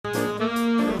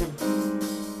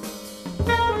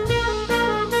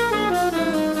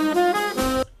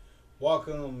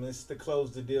Welcome, it's the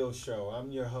Close the Deal Show.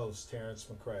 I'm your host, Terrence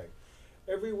McCrae.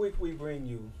 Every week we bring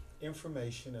you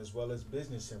information as well as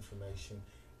business information,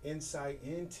 insight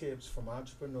and tips from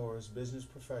entrepreneurs, business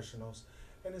professionals,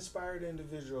 and inspired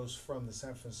individuals from the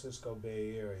San Francisco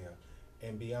Bay Area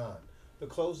and beyond. The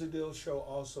Close the Deal Show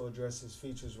also addresses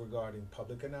features regarding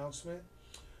public announcement,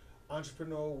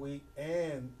 Entrepreneur Week,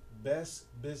 and best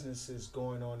businesses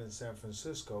going on in San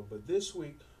Francisco. But this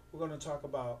week, we're going to talk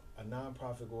about a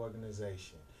nonprofit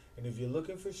organization. And if you're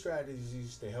looking for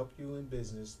strategies to help you in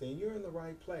business, then you're in the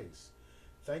right place.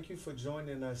 Thank you for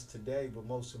joining us today, but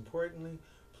most importantly,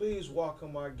 please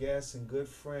welcome our guest and good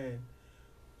friend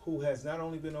who has not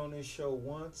only been on this show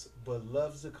once, but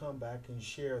loves to come back and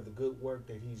share the good work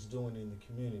that he's doing in the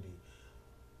community.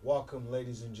 Welcome,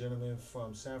 ladies and gentlemen,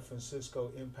 from San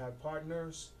Francisco Impact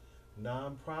Partners,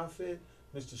 nonprofit,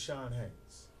 Mr. Shaun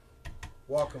Haines.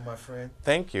 Welcome, my friend.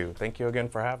 Thank you. Thank you again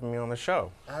for having me on the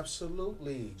show.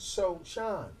 Absolutely. So,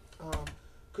 Shaun,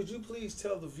 could you please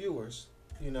tell the viewers,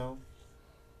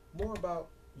 more about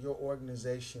your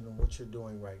organization and what you're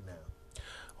doing right now?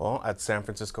 Well, at San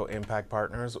Francisco Impact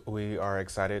Partners, we are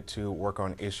excited to work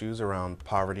on issues around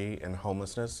poverty and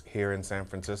homelessness here in San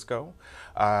Francisco.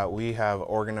 We have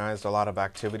organized a lot of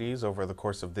activities over the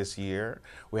course of this year.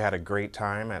 We had a great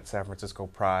time at San Francisco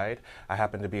Pride. I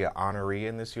happened to be an honoree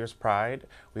in this year's Pride.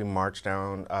 We marched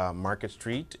down Market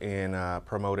Street and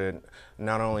promoted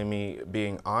not only me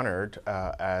being honored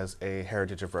as a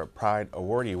Heritage of Pride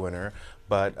awardee winner,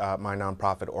 but my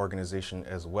nonprofit organization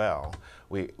as well.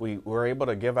 We were able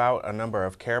to give out a number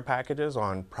of care packages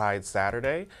on Pride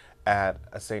Saturday at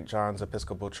St. John's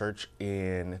Episcopal Church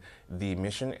in the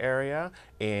Mission area,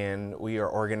 and we are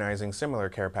organizing similar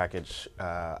care package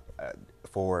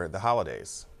for the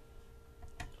holidays.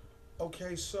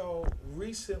 Okay, so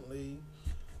recently,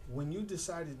 when you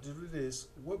decided to do this,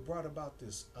 what brought about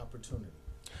this opportunity?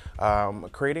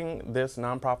 Creating this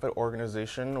nonprofit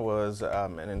organization was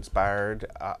an inspired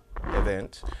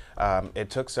event. It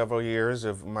took several years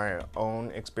of my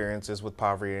own experiences with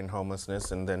poverty and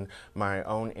homelessness, and then my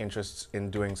own interests in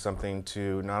doing something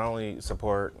to not only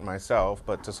support myself,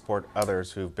 but to support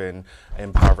others who've been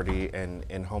in poverty and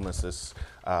in homelessness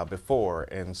before.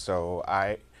 And so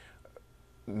I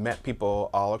met people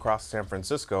all across San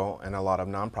Francisco and a lot of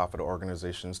nonprofit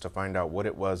organizations to find out what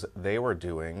it was they were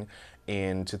doing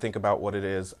and to think about what it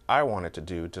is I wanted to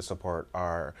do to support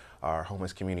our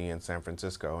homeless community in San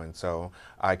Francisco. And so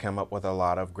I come up with a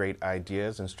lot of great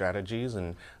ideas and strategies,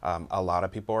 and a lot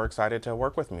of people are excited to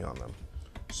work with me on them.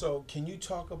 So can you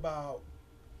talk about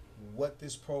what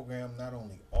this program not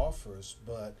only offers,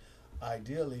 but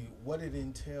ideally what it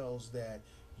entails that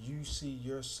you see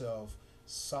yourself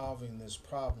solving this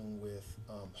problem with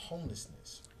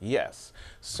homelessness? Yes.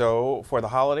 So for the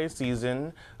holiday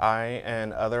season, I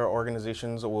and other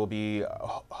organizations will be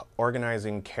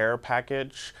organizing care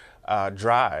package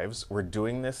drives. We're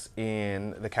doing this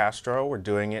in the Castro, we're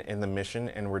doing it in the Mission,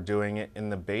 and we're doing it in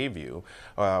the Bayview.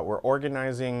 We're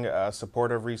organizing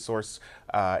supportive resource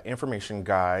information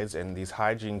guides and these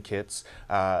hygiene kits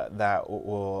that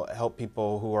will help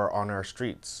people who are on our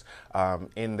streets.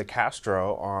 In the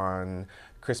Castro on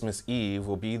Christmas Eve,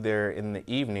 we'll be there in the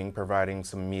evening providing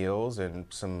some meals and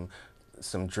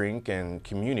some drink and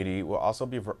community. We'll also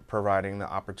be providing the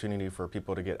opportunity for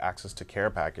people to get access to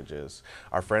care packages.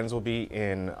 Our friends will be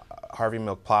in Harvey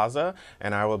Milk Plaza,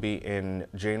 and I will be in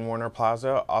Jane Warner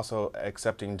Plaza, also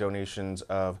accepting donations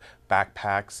of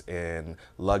backpacks and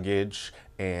luggage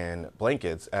and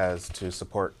blankets as to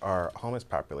support our homeless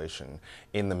population.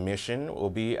 In the Mission, we'll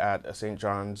be at St.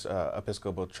 John's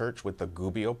Episcopal Church with the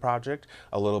Gubbio Project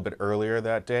a little bit earlier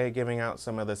that day, giving out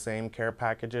some of the same care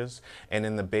packages. And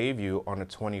in the Bayview on the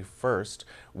 21st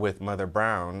with Mother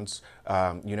Brown's,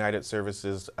 United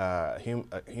Services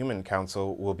Human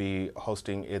Council will be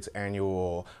hosting its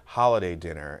annual holiday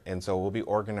dinner. And so we'll be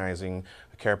organizing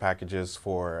care packages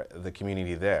for the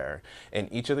community there.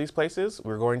 In each of these places,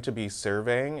 we're going to be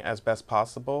surveying as best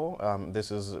possible.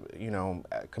 This is,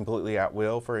 completely at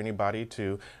will for anybody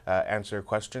to answer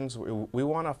questions. We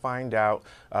want to find out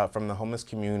from the homeless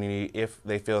community if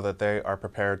they feel that they are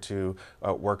prepared to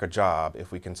work a job,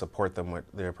 if we can support them with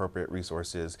the appropriate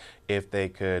resources, if they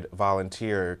could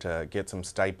volunteer to get some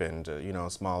stipend, a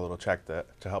small little check to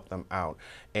help them out,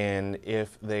 and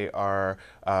if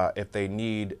they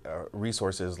need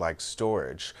resources like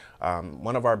storage.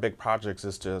 One of our big projects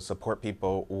is to support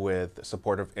people with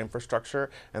supportive infrastructure,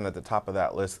 and at the top of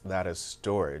that list, that is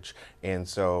storage. And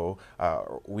so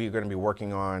we're going to be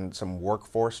working on some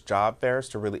workforce job fairs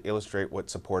to really illustrate what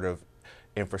supportive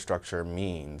infrastructure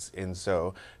means. And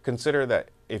so consider that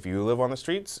if you live on the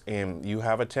streets and you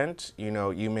have a tent, you know,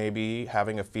 you may be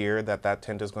having a fear that that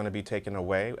tent is going to be taken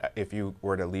away if you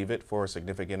were to leave it for a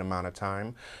significant amount of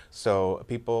time. So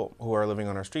people who are living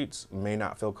on our streets may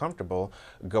not feel comfortable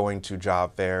going to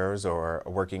job fairs or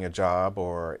working a job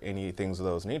or any things of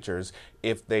those natures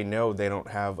if they know they don't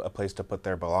have a place to put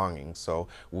their belongings. So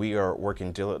we are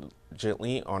working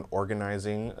diligently on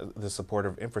organizing the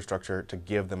supportive infrastructure to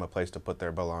give them a place to put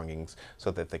their belongings so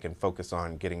that they can focus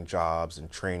on getting jobs and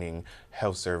training,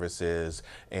 health services,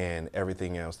 and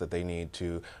everything else that they need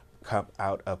to come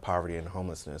out of poverty and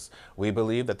homelessness. We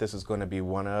believe that this is going to be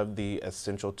one of the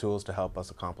essential tools to help us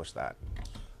accomplish that.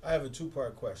 I have a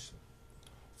two-part question.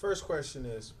 First question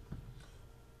is,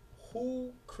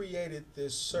 who created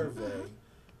this survey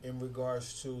in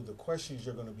regards to the questions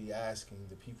you're going to be asking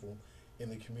the people in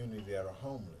the community that are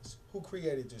homeless? Who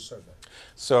created this survey?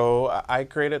 So I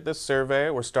created this survey.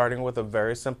 We're starting with a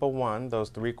very simple one, those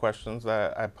 3 questions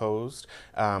that I posed.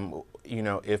 You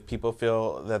know, if people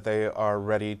feel that they are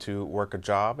ready to work a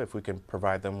job, if we can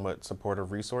provide them with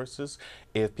supportive resources,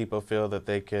 if people feel that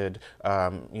they could,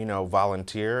 you know,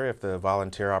 volunteer, if the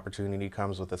volunteer opportunity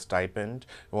comes with a stipend,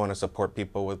 we want to support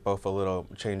people with both a little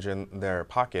change in their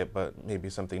pocket, but maybe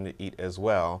something to eat as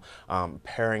well,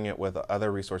 pairing it with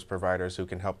other resource providers who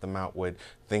can help them out with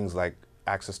things like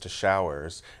access to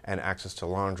showers and access to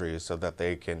laundry so that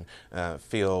they can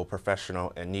feel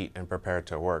professional and neat and prepared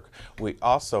to work. We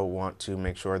also want to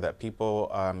make sure that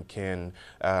people can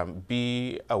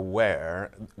be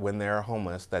aware when they're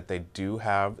homeless that they do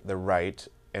have the right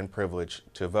and privilege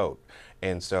to vote.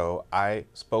 And so I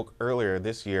spoke earlier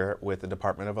this year with the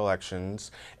Department of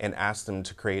Elections and asked them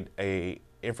to create a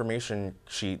information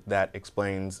sheet that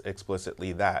explains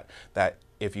explicitly that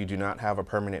if you do not have a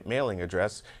permanent mailing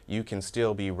address, you can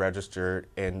still be registered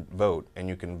and vote, and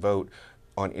you can vote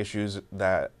on issues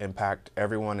that impact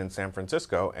everyone in San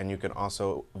Francisco, and you can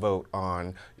also vote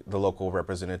on the local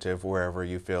representative wherever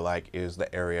you feel like is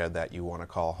the area that you want to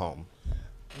call home.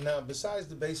 Now, besides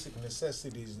the basic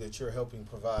necessities that you're helping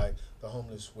provide the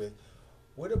homeless with,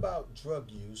 what about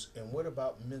drug use and what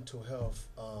about mental health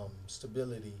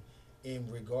stability in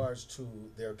regards to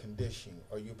their condition?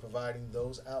 Are you providing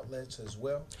those outlets as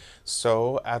well?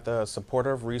 So at the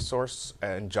Supportive Resource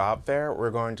and Job Fair,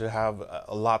 we're going to have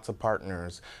lots of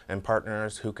partners and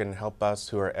partners who can help us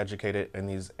who are educated in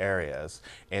these areas.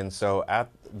 And so at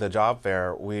the job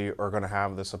fair, we are going to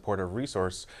have the supportive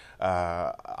resource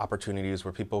opportunities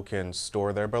where people can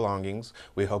store their belongings.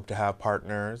 We hope to have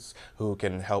partners who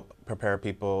can help prepare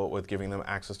people with giving them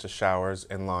access to showers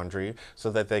and laundry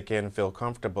so that they can feel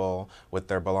comfortable with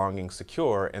their belongings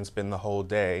secure and spend the whole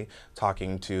day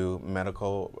talking to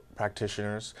medical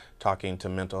practitioners, talking to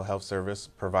mental health service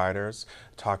providers,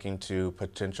 talking to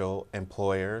potential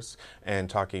employers, and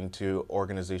talking to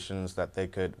organizations that they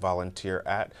could volunteer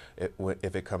at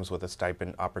if it comes with a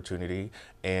stipend opportunity,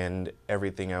 and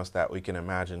everything else that we can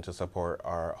imagine to support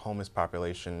our homeless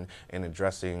population in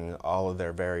addressing all of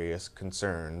their various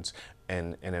concerns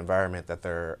and an environment that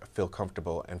they feel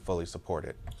comfortable and fully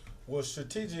supported. Well,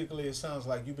 strategically, it sounds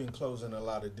like you've been closing a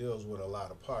lot of deals with a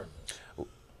lot of partners.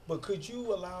 But could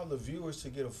you allow the viewers to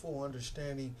get a full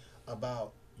understanding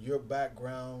about your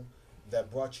background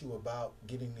that brought you about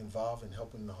getting involved in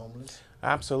helping the homeless?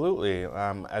 Absolutely.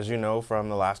 As you know from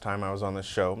the last time I was on the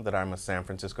show, that I'm a San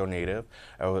Francisco native.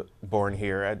 I was born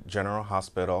here at General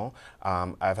Hospital.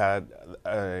 I've had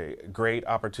a great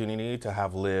opportunity to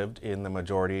have lived in the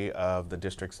majority of the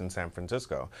districts in San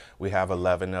Francisco. We have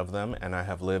 11 of them, and I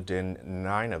have lived in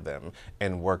 9 of them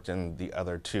and worked in the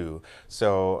other 2.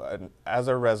 So as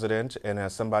a resident and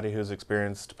as somebody who's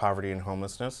experienced poverty and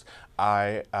homelessness,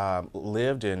 I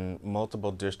lived in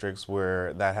multiple districts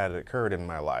where that had occurred in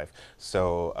my life.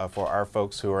 So for our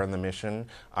folks who are in the Mission,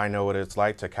 I know what it's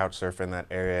like to couch surf in that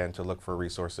area and to look for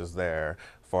resources there.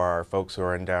 For our folks who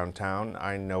are in downtown,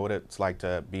 I know what it's like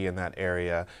to be in that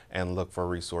area and look for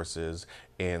resources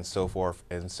and so forth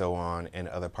and so on in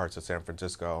other parts of San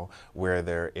Francisco where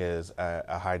there is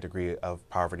a high degree of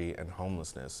poverty and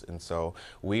homelessness. And so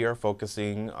we are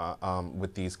focusing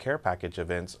with these care package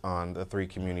events on the 3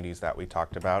 communities that we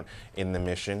talked about in the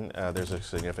Mission. There's a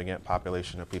significant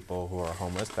population of people who are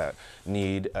homeless that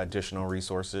need additional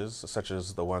resources, such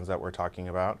as the ones that we're talking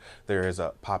about. There is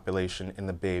a population in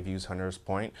the Bayview's Hunters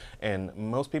Point, and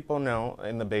most people know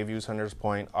in the Bayview's Hunters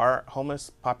Point, our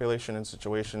homeless population and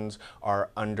situations are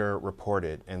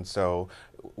underreported. And so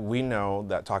we know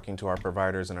that talking to our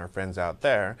providers and our friends out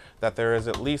there, that there is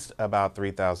at least about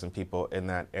 3,000 people in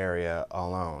that area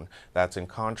alone. That's in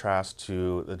contrast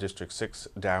to the District 6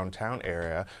 downtown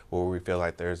area, where we feel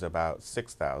like there's about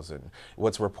 6,000.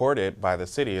 What's reported by the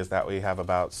city is that we have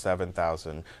about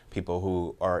 7,000 people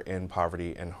who are in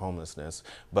poverty and homelessness.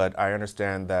 But I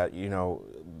understand that, you know,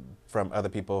 from other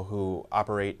people who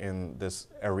operate in this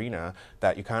arena,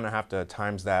 that you kind of have to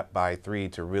times that by 3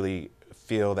 to really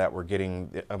feel that we're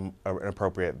getting an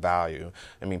appropriate value.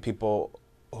 I mean, people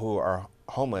who are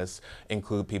homeless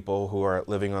include people who are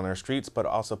living on their streets, but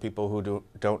also people who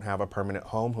don't have a permanent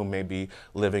home, who may be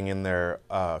living in their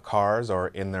cars or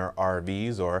in their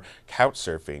RVs or couch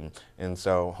surfing. And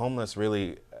so homeless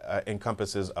really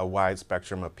encompasses a wide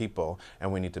spectrum of people,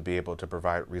 and we need to be able to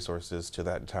provide resources to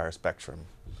that entire spectrum.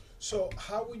 So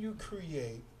how will you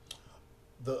create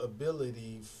the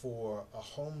ability for a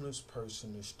homeless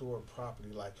person to store property?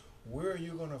 Like, where are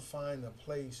you going to find a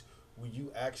place where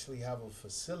you actually have a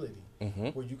facility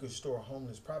where you can store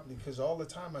homeless property? Because all the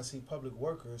time I see public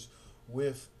workers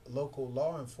with local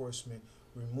law enforcement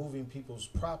removing people's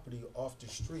property off the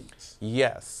streets.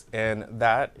 Yes, and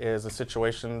that is a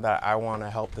situation that I want to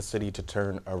help the city to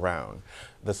turn around.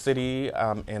 The city,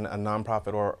 in a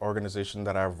nonprofit organization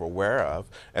that I'm aware of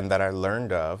and that I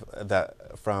learned of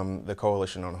that from the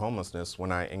Coalition on Homelessness,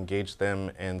 when I engaged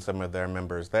them and some of their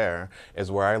members there, is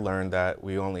where I learned that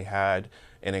we only had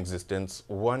in existence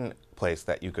one place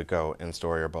that you could go and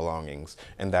store your belongings,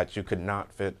 and that you could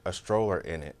not fit a stroller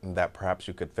in it, and that perhaps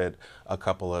you could fit a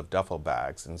couple of duffel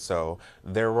bags. And so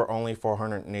there were only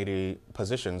 480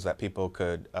 positions that people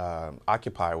could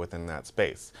occupy within that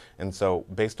space. And so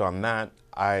based on that,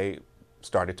 I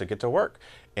started to get to work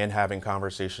and having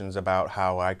conversations about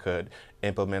how I could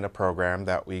implement a program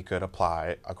that we could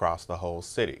apply across the whole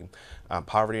city.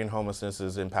 Poverty and homelessness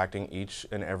is impacting each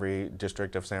and every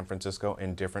district of San Francisco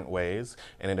in different ways,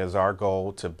 and it is our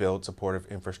goal to build supportive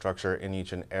infrastructure in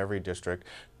each and every district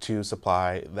to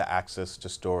supply the access to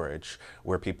storage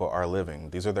where people are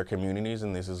living. These are their communities,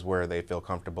 and this is where they feel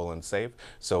comfortable and safe.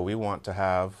 So we want to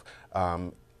have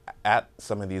at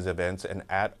some of these events and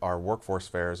at our workforce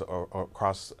fairs or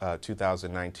across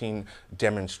 2019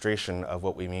 demonstration of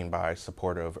what we mean by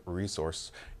supportive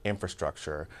resource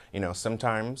infrastructure. You know,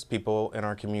 sometimes people in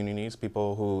our communities,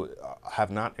 people who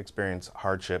have not experienced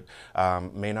hardship,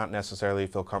 may not necessarily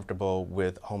feel comfortable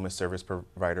with homeless service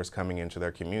providers coming into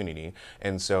their community.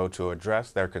 And so to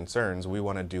address their concerns, we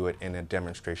want to do it in a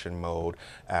demonstration mode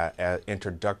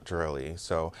introductorily.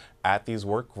 So at these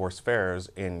workforce fairs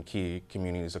in key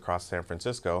communities across San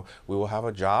Francisco, we will have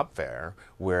a job fair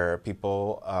where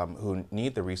people who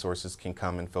need the resources can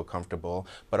come and feel comfortable,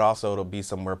 but also it'll be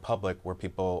somewhere public where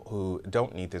people who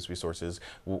don't need these resources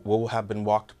will have been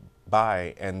walked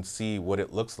by and see what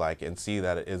it looks like and see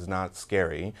that it is not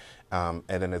scary. And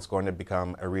then it's going to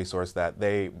become a resource that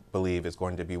they believe is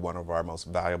going to be one of our most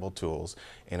valuable tools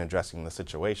in addressing the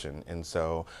situation. And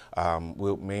so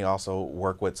we may also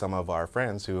work with some of our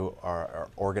friends who are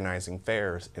organizing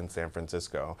fairs in San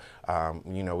Francisco.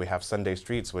 You know, we have Sunday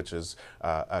Streets, which is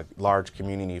a large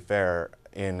community fair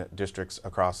in districts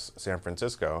across San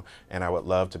Francisco, and I would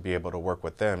love to be able to work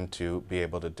with them to be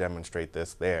able to demonstrate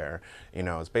this there. You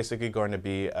know, it's basically going to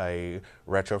be a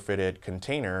retrofitted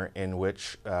container in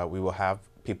which we will have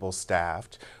people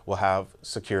staffed, we'll have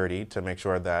security to make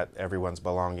sure that everyone's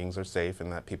belongings are safe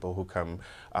and that people who come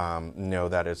know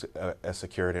that it's a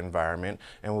secured environment,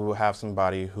 and we will have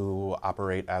somebody who will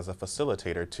operate as a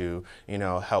facilitator to, you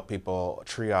know, help people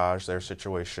triage their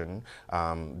situation,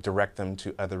 direct them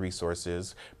to other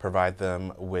resources, provide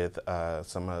them with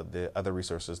some of the other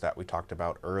resources that we talked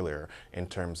about earlier in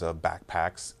terms of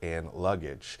backpacks and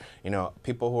luggage. You know,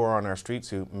 people who are on our streets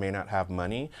who may not have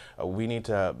money, we need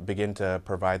to begin to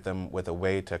provide them with a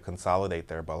way to consolidate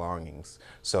their belongings.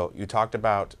 So you talked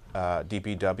about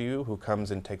DPW who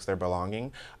comes and takes their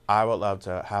belonging. I would love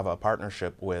to have a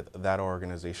partnership with that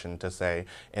organization to say,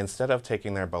 instead of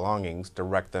taking their belongings,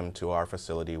 direct them to our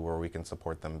facility where we can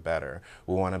support them better.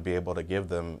 We want to be able to give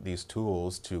them these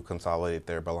tools to consolidate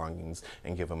their belongings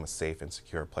and give them a safe and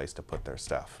secure place to put their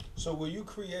stuff. So will you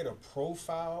create a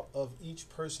profile of each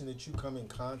person that you come in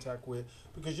contact with?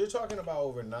 Because you're talking about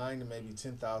over 9 to maybe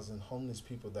 10,000 homeless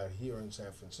people that are here in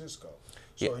San Francisco.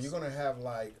 So Yes. are you going to have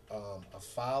like a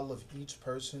file of each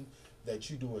person that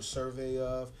you do a survey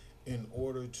of in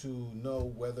order to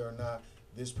know whether or not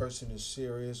this person is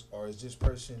serious, or is this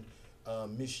person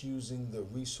misusing the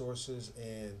resources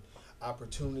and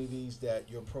opportunities that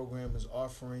your program is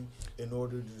offering in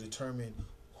order to determine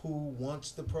who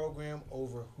wants the program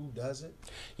over who doesn't?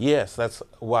 Yes, that's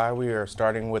why we are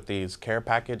starting with these care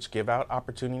package give out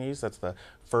opportunities. That's the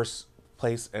first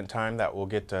place and time that we'll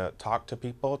get to talk to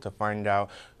people to find out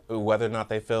whether or not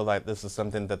they feel like this is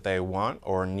something that they want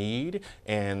or need,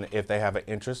 and if they have an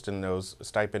interest in those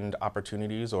stipend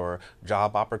opportunities or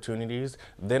job opportunities,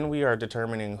 then we are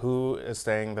determining who is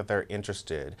saying that they're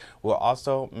interested. We'll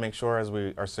also make sure, as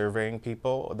we are surveying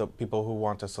people, the people who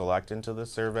want to select into the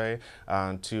survey,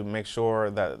 to make sure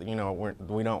that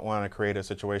we don't want to create a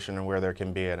situation where there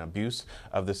can be an abuse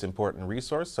of this important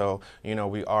resource. So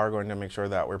we are going to make sure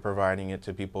that we're providing it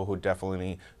to people who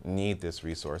definitely need this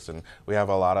resource. And we have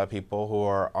a lot of people who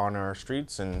are on our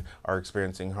streets and are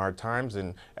experiencing hard times,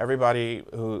 and everybody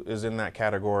who is in that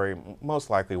category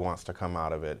most likely wants to come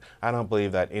out of it. I don't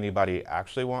believe that anybody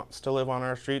actually wants to live on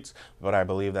our streets, but I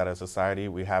believe that as a society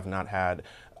we have not had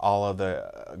all of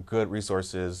the good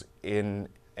resources in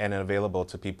and available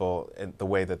to people in the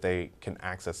way that they can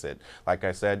access it. Like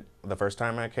I said, the first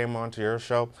time I came onto your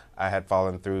show, I had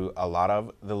fallen through a lot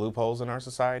of the loopholes in our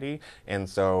society, and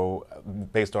so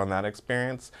based on that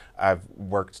experience, I've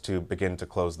worked to begin to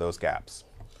close those gaps.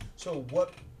 So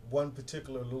what one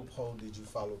particular loophole did you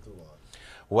follow through on?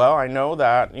 Well, I know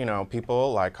that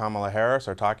people like Kamala Harris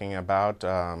are talking about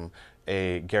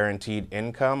a guaranteed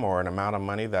income or an amount of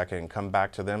money that can come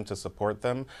back to them to support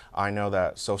them. I know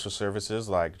that social services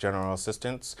like general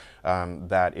assistance,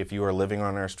 that if you are living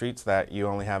on our streets, that you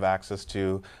only have access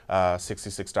to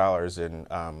 $66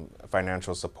 in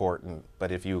financial support.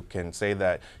 But if you can say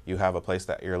that you have a place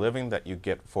that you're living, that you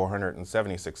get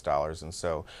 $476. And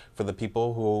so for the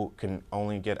people who can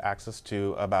only get access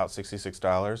to about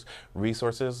 $66,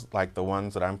 resources like the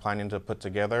ones that I'm planning to put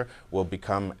together will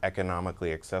become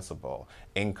economically accessible.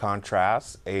 In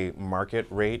contrast, a market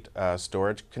rate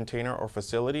storage container or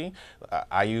facility,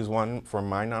 I use one for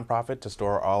my nonprofit to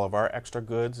store all of our extra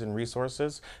goods and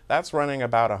resources. That's running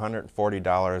about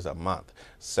 $140 a month.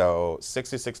 So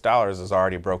 $66 is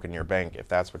already broken your bank if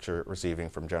that's what you're receiving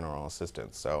from general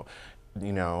assistance. So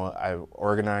I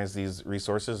organize these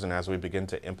resources, and as we begin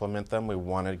to implement them, we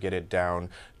want to get it down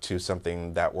to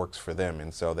something that works for them.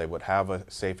 And so they would have a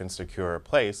safe and secure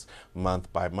place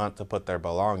month by month to put their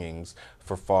belongings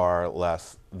for far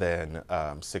less than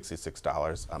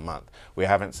 $66 a month. We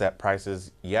haven't set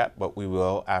prices yet, but we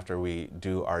will after we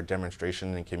do our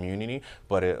demonstration in community,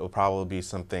 but it will probably be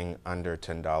something under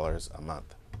 $10 a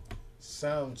month.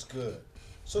 Sounds good.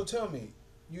 So tell me,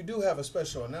 you do have a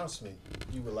special announcement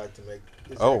you would like to make.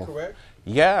 Is Oh. that correct?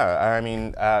 Yeah, I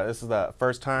mean, this is the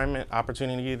first time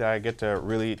opportunity that I get to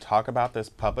really talk about this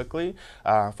publicly.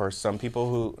 For some people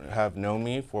who have known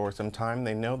me for some time,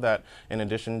 they know that in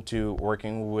addition to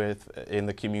working in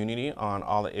the community on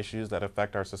all the issues that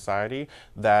affect our society,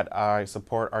 that I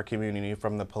support our community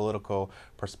from the political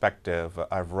perspective.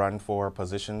 I've run for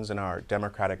positions in our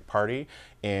Democratic Party,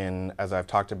 and as I've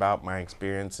talked about my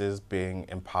experiences being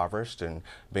impoverished and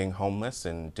being homeless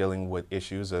and dealing with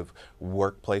issues of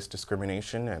workplace discrimination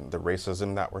and the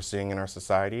racism that we're seeing in our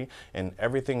society and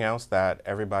everything else that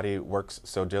everybody works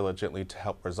so diligently to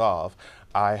help resolve,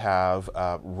 I have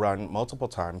run multiple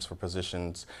times for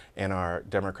positions in our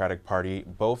Democratic Party,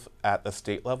 both at the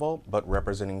state level, but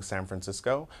representing San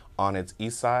Francisco on its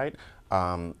east side.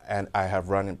 And I have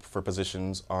run for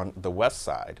positions on the west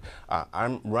side.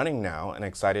 I'm running now and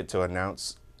excited to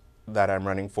announce that I'm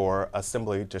running for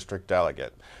Assembly District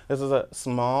Delegate. This is a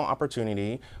small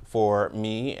opportunity for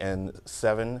me and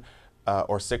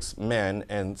six men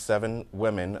and 7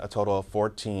 women, a total of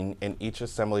 14 in each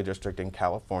assembly district in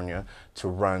California, to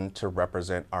run to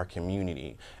represent our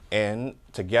community. And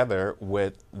together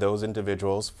with those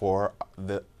individuals for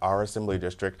our assembly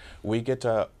district, we get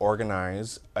to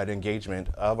organize an engagement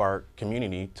of our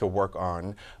community to work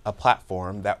on a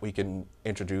platform that we can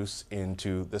introduce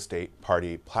into the state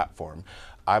party platform.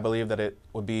 I believe that it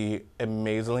would be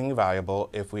amazingly valuable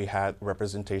if we had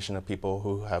representation of people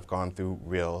who have gone through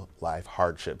real life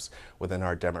hardships within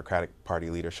our Democratic Party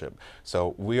leadership.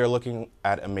 So we are looking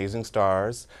at amazing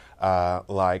stars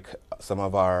like some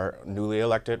of our newly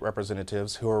elected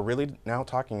representatives who are really now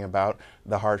talking about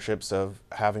the hardships of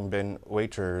having been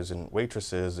waiters and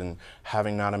waitresses and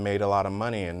having not made a lot of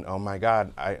money, and oh my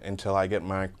God, until I get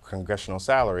my congressional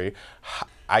salary,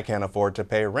 I can't afford to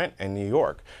pay rent in New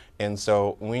York. And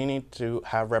so we need to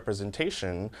have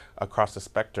representation across the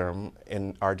spectrum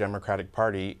in our Democratic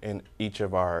Party in each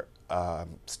of our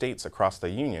states across the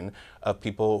union of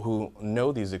people who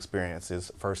know these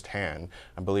experiences firsthand.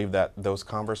 I believe that those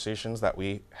conversations that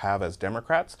we have as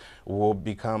Democrats will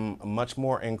become much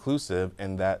more inclusive,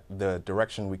 and that the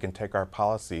direction we can take our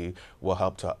policy will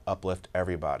help to uplift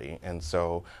everybody. And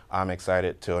so I'm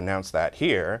excited to announce that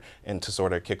here and to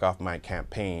sort of kick off my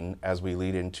campaign as we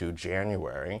lead into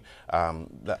January.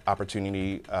 The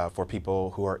opportunity for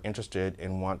people who are interested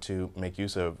and want to make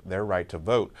use of their right to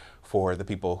vote for the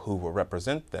people who will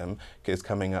represent them is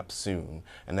coming up soon.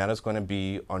 And that is going to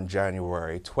be on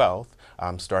January 12th,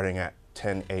 starting at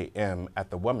 10 a.m. at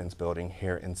the Women's Building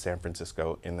here in San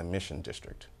Francisco in the Mission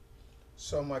District.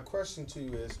 So my question to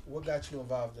you is, what got you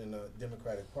involved in the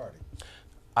Democratic Party?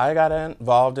 I got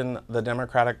involved in the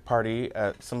Democratic Party.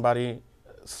 Somebody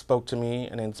spoke to me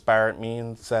and inspired me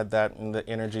and said that the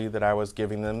energy that I was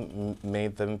giving them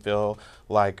made them feel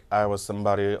like I was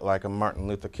somebody like a Martin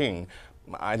Luther King.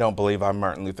 I don't believe I'm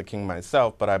Martin Luther King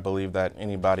myself, but I believe that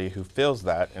anybody who feels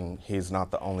that, and he's not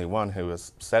the only one who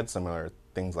has said similar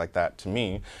things like that to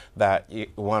me, that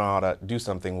one ought to do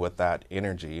something with that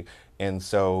energy. And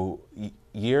so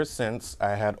years since,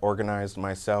 I had organized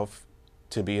myself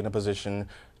to be in a position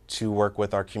to work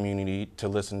with our community, to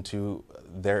listen to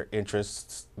their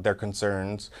interests, their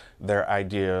concerns, their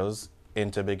ideas,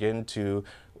 and to begin to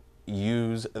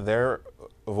use their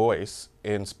voice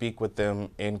and speak with them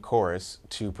in chorus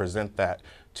to present that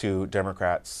to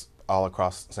Democrats all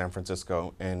across San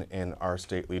Francisco and in our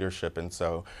state leadership. And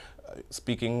so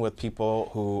speaking with people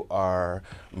who are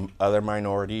other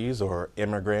minorities or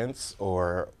immigrants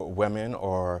or women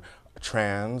or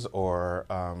trans or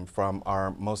from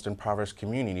our most impoverished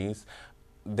communities,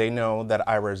 they know that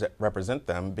I represent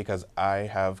them because I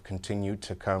have continued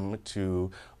to come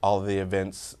to all the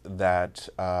events that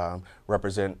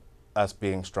represent us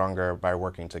being stronger by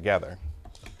working together.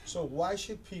 So why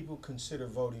should people consider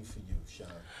voting for you, Shaun?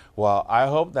 Well, I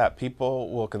hope that people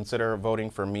will consider voting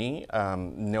for me,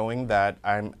 knowing that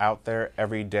I'm out there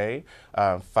every day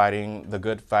fighting the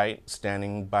good fight,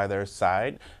 standing by their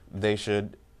side. They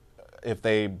should, if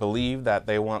they believe that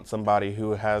they want somebody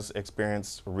who has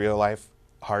experienced real life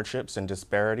hardships and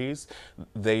disparities,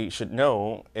 they should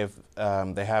know, if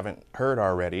they haven't heard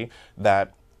already,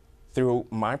 that through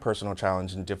my personal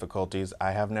challenge and difficulties,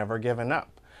 I have never given up.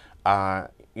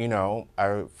 You know,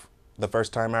 the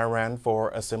first time I ran for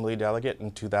Assembly Delegate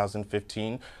in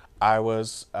 2015, I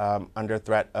was under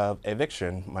threat of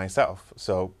eviction myself.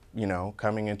 So, you know,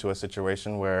 coming into a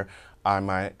situation where I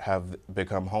might have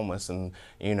become homeless, and,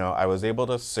 you know, I was able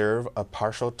to serve a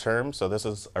partial term, so this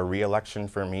is a re-election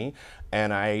for me,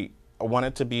 and I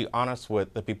wanted to be honest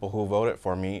with the people who voted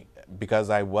for me, because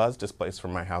I was displaced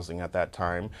from my housing at that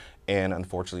time and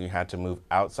unfortunately had to move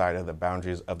outside of the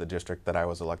boundaries of the district that I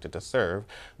was elected to serve,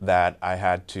 that I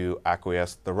had to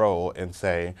acquiesce the role and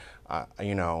say,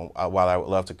 you know, while I would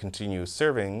love to continue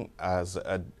serving as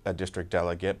a district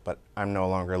delegate, but I'm no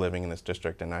longer living in this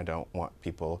district and I don't want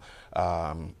people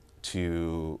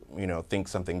to, you know, think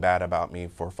something bad about me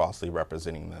for falsely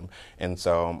representing them. And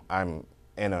so I'm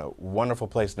in a wonderful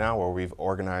place now where we've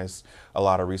organized a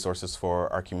lot of resources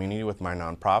for our community with my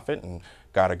nonprofit and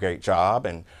got a great job,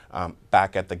 and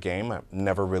back at the game. I've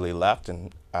never really left,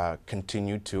 and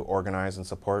continued to organize in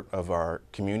support of our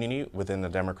community within the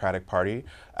Democratic Party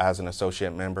as an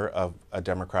associate member of a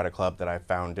Democratic club that I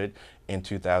founded in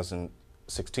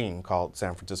 2016 called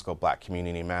San Francisco Black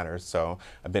Community Matters. So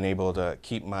I've been able to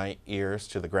keep my ears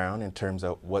to the ground in terms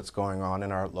of what's going on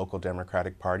in our local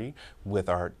Democratic Party with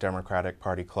our Democratic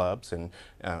Party clubs, and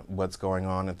what's going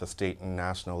on at the state and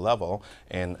national level.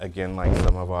 And again, like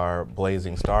some of our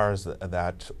blazing stars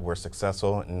that were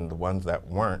successful and the ones that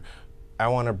weren't, I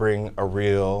want to bring a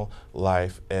real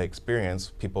life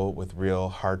experience, people with real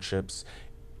hardships,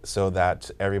 so that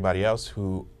everybody else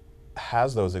who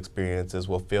has those experiences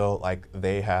will feel like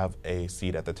they have a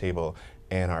seat at the table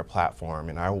in our platform.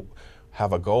 And I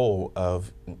have a goal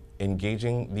of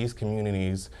engaging these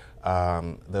communities,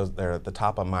 they're at the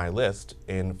top of my list,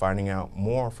 in finding out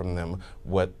more from them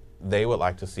what they would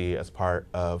like to see as part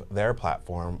of their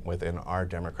platform within our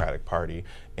Democratic Party,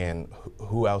 and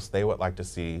who else they would like to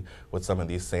see with some of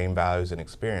these same values and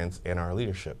experience in our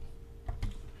leadership.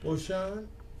 Well, Shaun,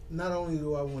 not only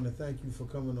do I want to thank you for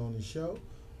coming on the show,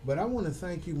 but I want to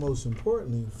thank you most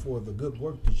importantly for the good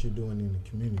work that you're doing in the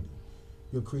community.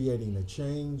 You're creating a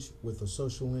change with a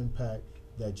social impact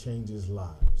that changes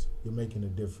lives. You're making a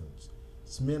difference.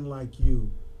 It's men like you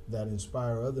that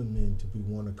inspire other men to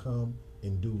want to come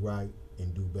and do right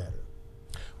and do better.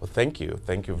 Well, thank you.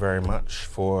 Thank you very much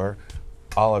for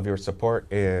all of your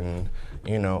support in,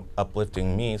 you know,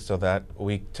 uplifting me so that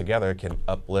we together can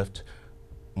uplift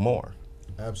more.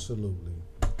 Absolutely.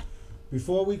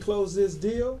 Before we close this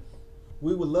deal,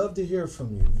 we would love to hear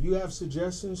from you. If you have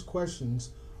suggestions,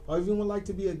 questions, or even would like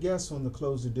to be a guest on the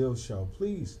Close the Deal Show,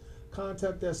 please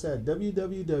contact us at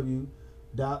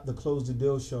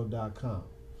www.theclosethedealshow.com.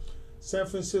 San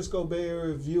Francisco Bay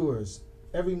Area viewers,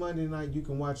 every Monday night you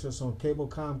can watch us on cable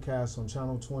Comcast on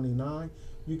channel 29.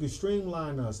 You can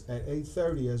streamline us at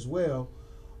 8:30 as well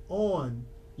on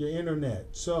your internet.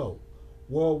 So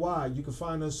worldwide, you can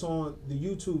find us on the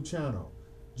YouTube channel.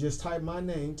 Just type my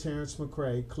name, Terrence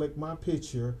McCray, click my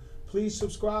picture. Please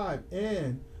subscribe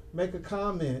and make a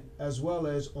comment as well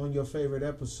as on your favorite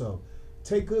episode.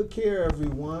 Take good care,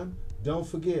 everyone. Don't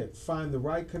forget, find the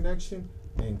right connection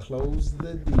and close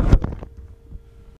the deal.